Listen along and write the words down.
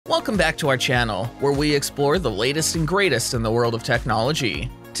Welcome back to our channel, where we explore the latest and greatest in the world of technology.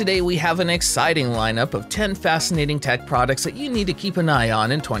 Today we have an exciting lineup of 10 fascinating tech products that you need to keep an eye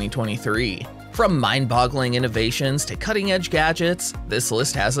on in 2023. From mind-boggling innovations to cutting-edge gadgets, this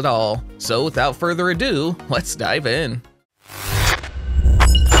list has it all. So without further ado, let's dive in.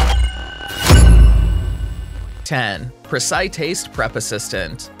 10. Precitaste Prep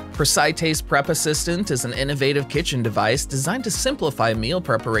Assistant. Precitaste Prep Assistant is an innovative kitchen device designed to simplify meal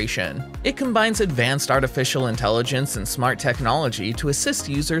preparation. It combines advanced artificial intelligence and smart technology to assist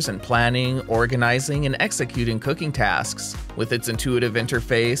users in planning, organizing, and executing cooking tasks. With its intuitive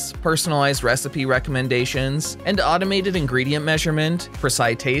interface, personalized recipe recommendations, and automated ingredient measurement,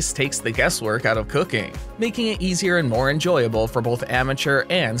 Precitaste takes the guesswork out of cooking, making it easier and more enjoyable for both amateur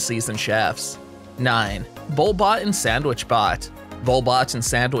and seasoned chefs. 9. BowlBot and SandwichBot. BowlBot and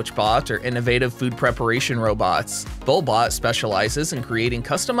SandwichBot are innovative food preparation robots. BowlBot specializes in creating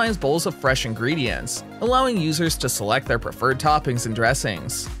customized bowls of fresh ingredients, allowing users to select their preferred toppings and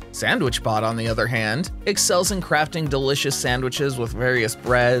dressings. SandwichBot, on the other hand, excels in crafting delicious sandwiches with various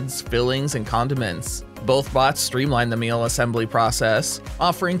breads, fillings, and condiments. Both bots streamline the meal assembly process,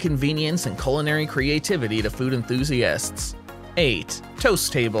 offering convenience and culinary creativity to food enthusiasts. 8.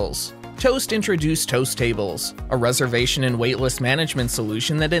 Toast Tables. Toast introduced Toast Tables, a reservation and waitlist management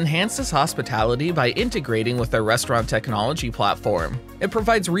solution that enhances hospitality by integrating with their restaurant technology platform. It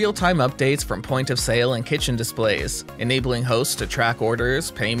provides real-time updates from point-of-sale and kitchen displays, enabling hosts to track orders,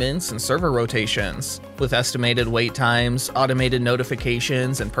 payments, and server rotations. With estimated wait times, automated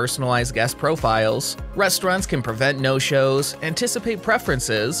notifications, and personalized guest profiles, restaurants can prevent no-shows, anticipate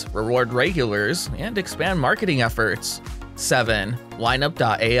preferences, reward regulars, and expand marketing efforts. 7.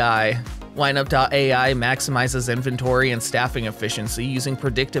 Lineup.AI. Lineup.AI maximizes inventory and staffing efficiency using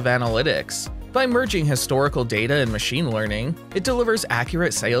predictive analytics. By merging historical data and machine learning, it delivers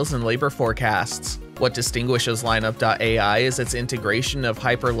accurate sales and labor forecasts. What distinguishes Lineup.AI is its integration of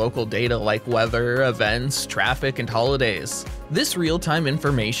hyperlocal data like weather, events, traffic, and holidays. This real-time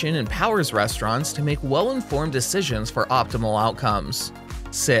information empowers restaurants to make well-informed decisions for optimal outcomes.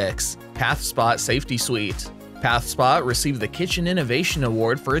 6. Pathspot Safety Suite. Pathspot received the Kitchen Innovation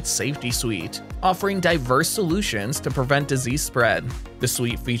Award for its safety suite, offering diverse solutions to prevent disease spread. The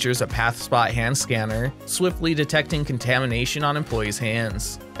suite features a Pathspot hand scanner, swiftly detecting contamination on employees'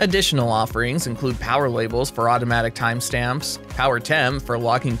 hands. Additional offerings include power labels for automatic timestamps, Power Temp for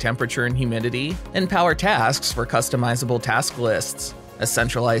logging temperature and humidity, and Power Tasks for customizable task lists. A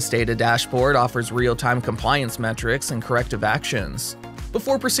centralized data dashboard offers real-time compliance metrics and corrective actions.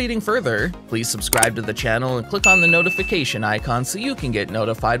 Before proceeding further, please subscribe to the channel and click on the notification icon so you can get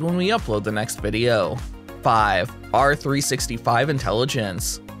notified when we upload the next video. 5. R365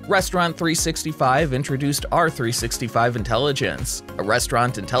 Intelligence. Restaurant 365 introduced R365 Intelligence, a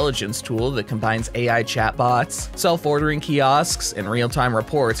restaurant intelligence tool that combines AI chatbots, self-ordering kiosks, and real-time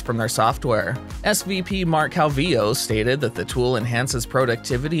reports from their software. SVP Mark Calvillo stated that the tool enhances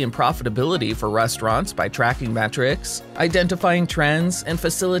productivity and profitability for restaurants by tracking metrics, identifying trends, and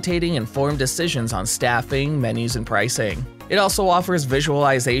facilitating informed decisions on staffing, menus, and pricing. It also offers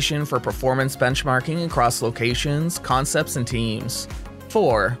visualization for performance benchmarking across locations, concepts, and teams.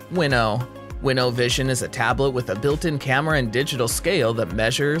 4. Winnow. Winnow Vision is a tablet with a built-in camera and digital scale that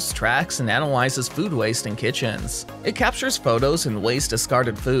measures, tracks, and analyzes food waste in kitchens. It captures photos and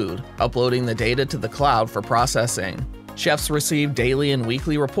waste-discarded food, uploading the data to the cloud for processing. Chefs receive daily and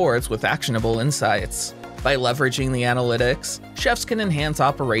weekly reports with actionable insights. By leveraging the analytics, chefs can enhance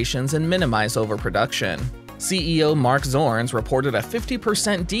operations and minimize overproduction. CEO Mark Zorns reported a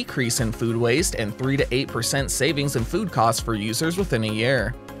 50% decrease in food waste and 3 to 8% savings in food costs for users within a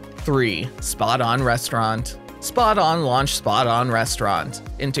year. 3. Spoton Restaurant. Spoton launched Spoton Restaurant,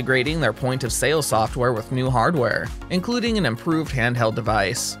 integrating their point-of-sale software with new hardware, including an improved handheld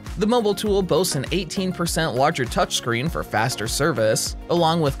device. The mobile tool boasts an 18% larger touchscreen for faster service,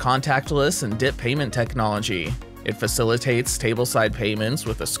 along with contactless and dip payment technology. It facilitates tableside payments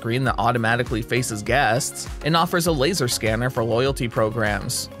with a screen that automatically faces guests and offers a laser scanner for loyalty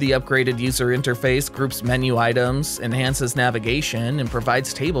programs. The upgraded user interface groups menu items, enhances navigation, and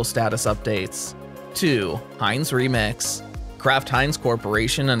provides table status updates. 2. Heinz Remix. Kraft Heinz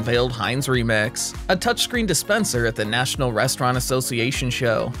Corporation unveiled Heinz Remix, a touchscreen dispenser at the National Restaurant Association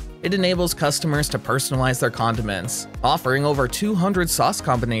show. It enables customers to personalize their condiments, offering over 200 sauce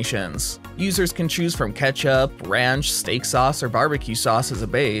combinations. Users can choose from ketchup, ranch, steak sauce, or barbecue sauce as a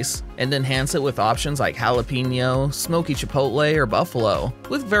base, and enhance it with options like jalapeno, smoky chipotle, or buffalo,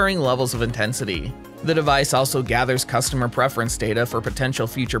 with varying levels of intensity. The device also gathers customer preference data for potential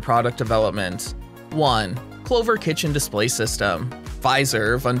future product development. 1. Clover Kitchen Display System.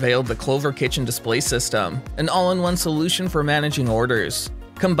 Fiserv unveiled the Clover Kitchen Display System, an all-in-one solution for managing orders.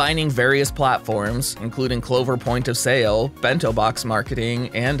 Combining various platforms, including Clover Point of Sale, bento box marketing,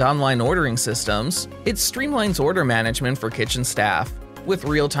 and online ordering systems, it streamlines order management for kitchen staff. With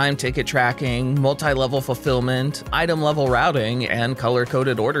real-time ticket tracking, multi-level fulfillment, item-level routing, and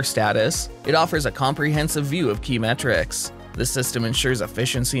color-coded order status, it offers a comprehensive view of key metrics. The system ensures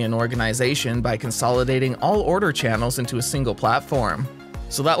efficiency and organization by consolidating all order channels into a single platform.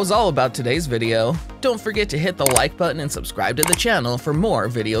 So that was all about today's video. Don't forget to hit the like button and subscribe to the channel for more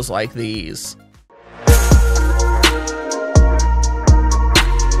videos like these.